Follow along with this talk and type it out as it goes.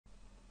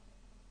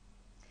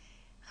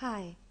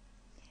Hi,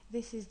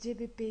 this is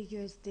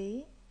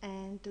GBPUSD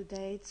and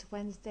today it's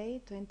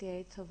Wednesday,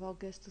 28th of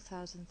August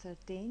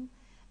 2013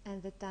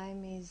 and the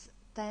time is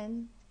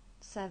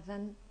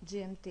 10:07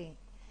 GMT.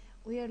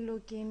 We are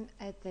looking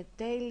at the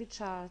daily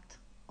chart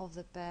of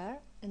the pair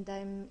and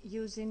I'm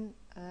using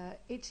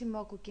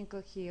Ichimoku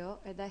Kinko Hyo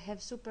and I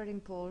have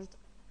superimposed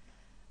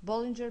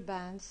Bollinger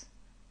Bands,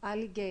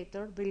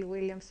 Alligator, Bill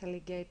Williams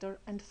Alligator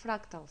and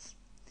fractals.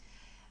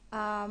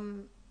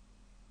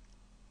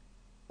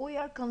 We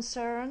are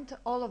concerned,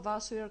 all of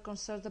us, we are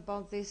concerned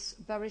about this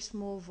bearish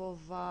move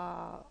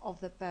of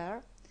the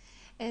pair.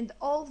 And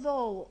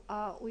although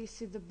we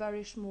see the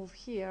bearish move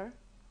here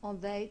on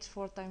the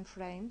H4 time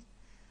frame,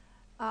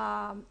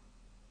 I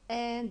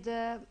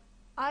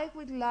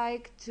would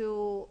like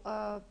to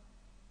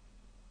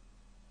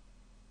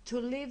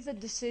leave the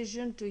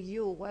decision to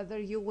you, whether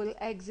you will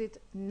exit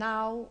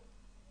now,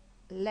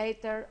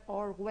 later,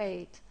 or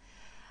wait.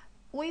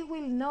 We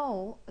will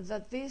know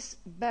that this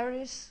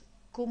bearish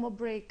Kumo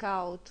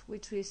breakout,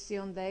 which we see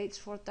on the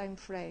H4 time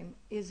frame,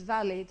 is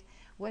valid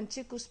when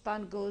Chikou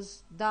span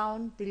goes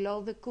down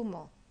below the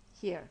Kumo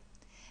here.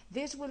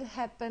 This will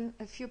happen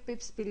a few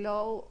pips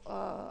below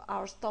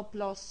our stop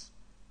loss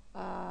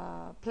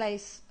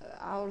place,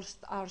 our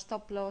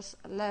stop loss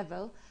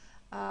level,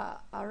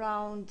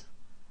 around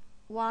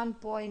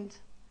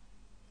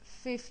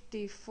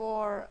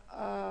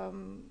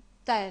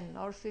 1.5410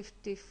 or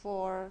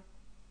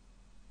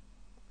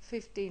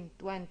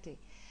 54.1520.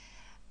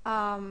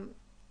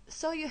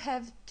 So you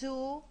have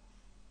two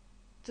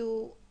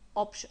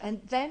options,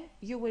 and then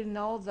you will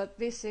know that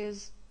this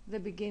is the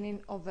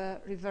beginning of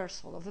a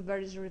reversal, of a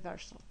bearish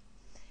reversal.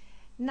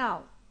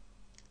 Now,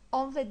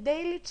 on the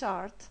daily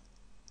chart,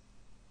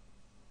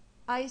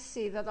 I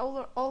see that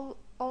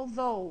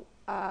although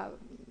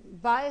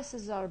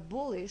biases are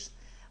bullish,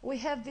 we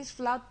have this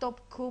flat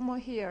top Kumo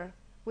here,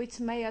 which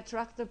may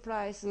attract the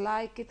price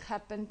like it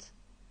happened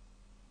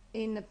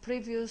in a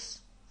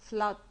previous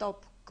flat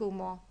top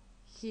Kumo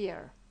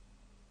here.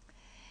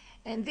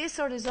 And this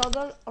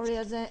horizontal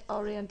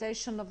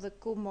orientation of the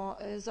Kumo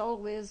is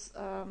always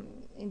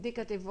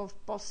indicative of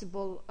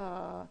possible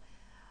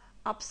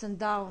ups and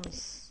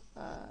downs,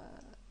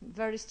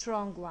 very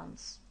strong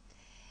ones.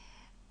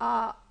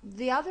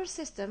 The other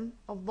system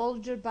of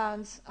Bollinger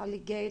Bands,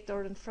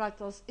 Alligator and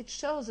fractals, it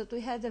shows that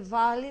we had a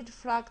valid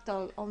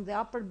fractal on the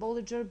upper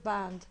Bollinger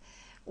Band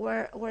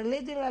where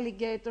little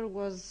Alligator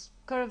was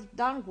curved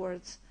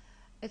downwards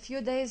a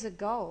few days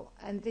ago,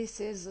 and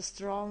this is a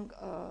strong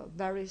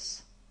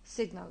bearish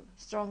signal,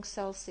 strong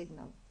sell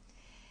signal.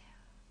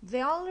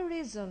 The only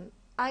reason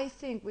I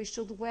think we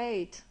should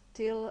wait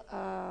till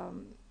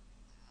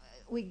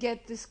we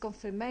get this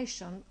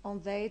confirmation on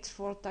the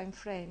H4 time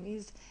frame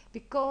is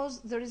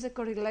because there is a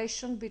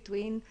correlation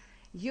between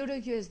Euro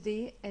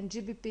USD and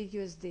GBP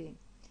USD,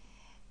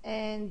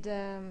 and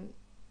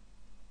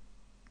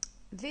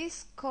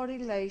this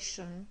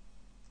correlation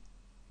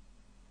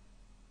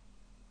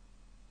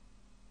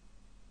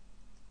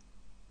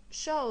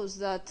shows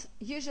that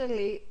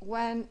usually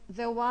when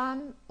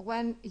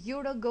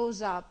Euro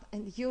goes up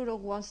and Euro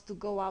wants to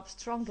go up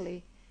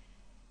strongly,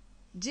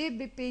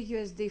 GBP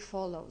USD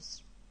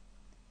follows.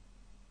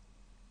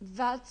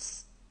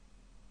 That's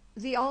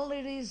the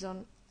only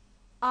reason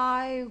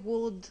I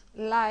would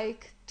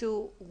like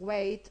to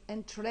wait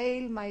and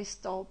trail my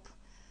stop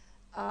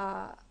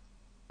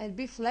and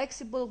be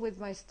flexible with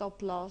my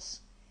stop loss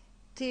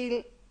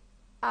till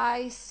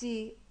I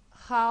see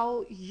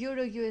how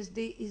Euro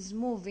USD is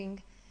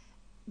moving,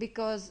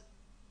 because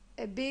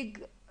a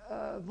big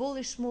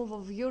bullish move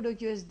of Euro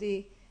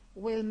USD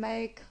will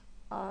make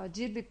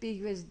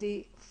GBP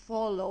USD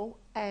follow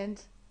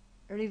and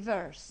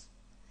reverse.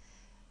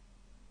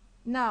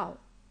 Now,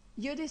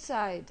 you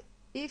decide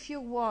if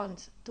you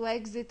want to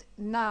exit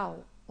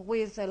now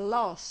with a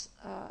loss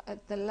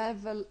at the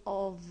level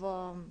of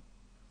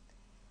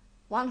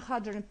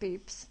 100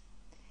 pips,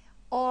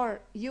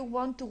 or you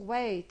want to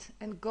wait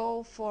and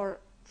go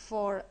for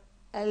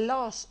a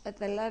loss at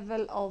the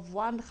level of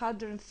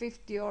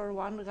 150 or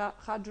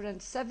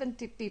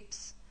 170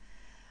 pips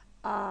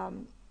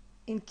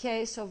in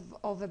case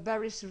of a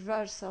bearish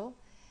reversal,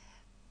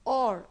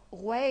 or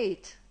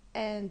wait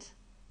and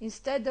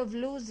instead of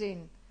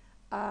losing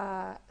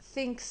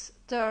things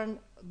turn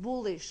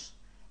bullish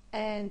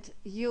and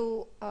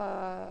you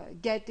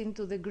get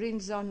into the green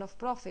zone of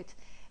profit.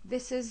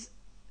 This is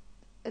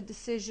a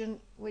decision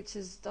which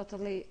is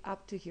totally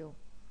up to you.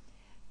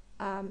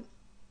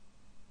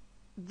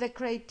 The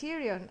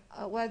criterion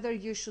whether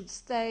you should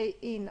stay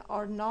in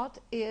or not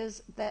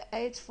is the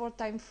H4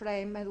 time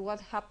frame and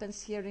what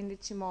happens here in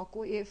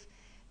Ichimoku if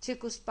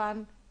Chikou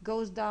span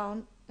goes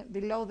down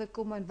below the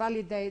Kumo and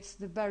validates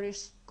the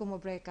bearish Kumo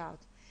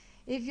breakout.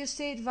 If you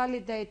see it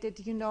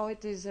validated, you know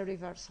it is a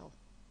reversal.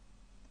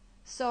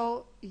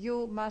 So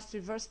you must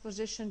reverse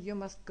position, you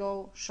must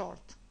go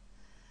short.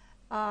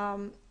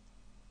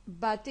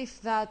 But if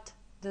that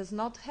does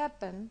not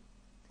happen,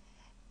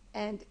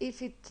 and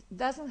if it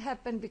doesn't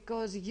happen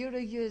because Euro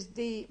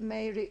USD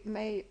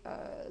may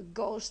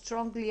go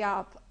strongly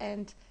up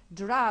and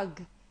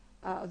drag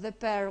the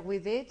pair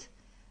with it,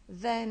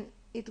 then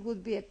it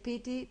would be a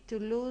pity to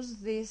lose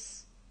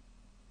this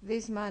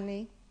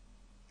money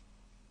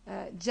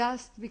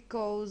just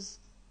because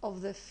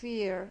of the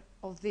fear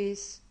of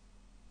this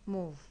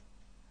move.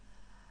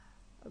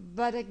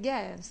 But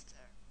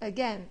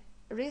again,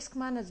 risk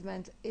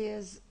management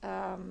is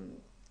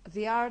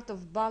the art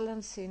of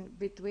balancing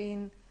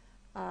between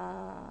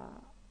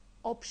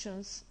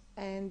options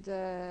and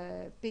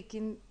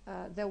picking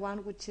the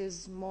one which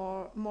is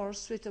more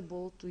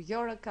suitable to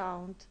your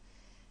account,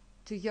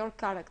 to your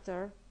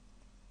character,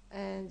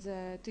 and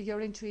to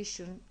your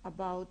intuition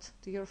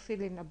to your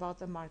feeling about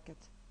the market.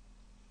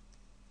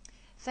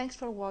 Thanks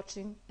for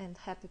watching, and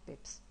happy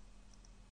pips.